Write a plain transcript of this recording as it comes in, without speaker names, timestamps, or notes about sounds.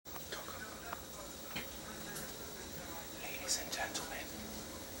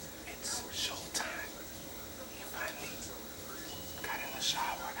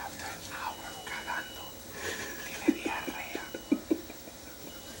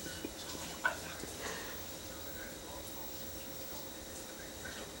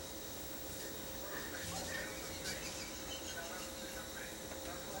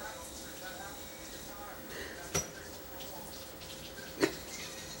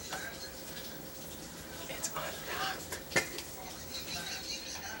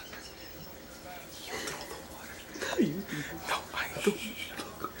No, I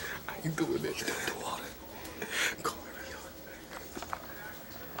ain't doing it. Still do all that. Go, yo.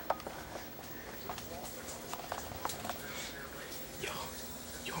 Yo,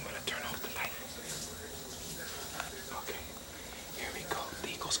 you want me to turn off the light? Okay, here we go.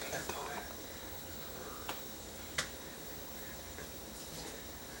 Tico's gonna do it.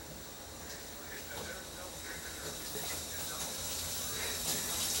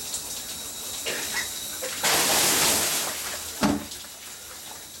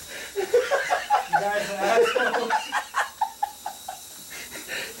 You guys are assholes.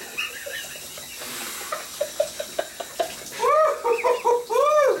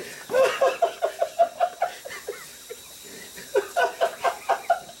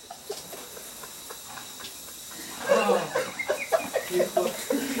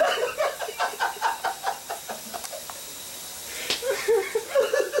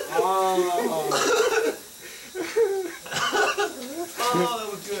 Oh, that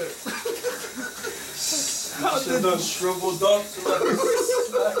was good. How did that shriveled up to like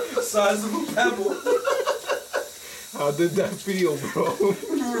the size of a pebble? How did that feel, bro?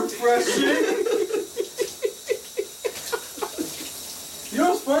 Refreshing. You know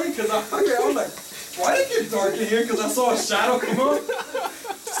what's funny? Because I was like, why did it get dark in here? Because I saw a shadow come up.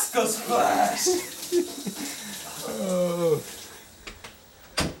 Just go splash. Oh.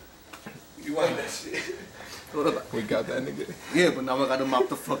 You want that shit? We got that nigga. Yeah, but now I gotta mop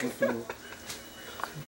the fucking floor.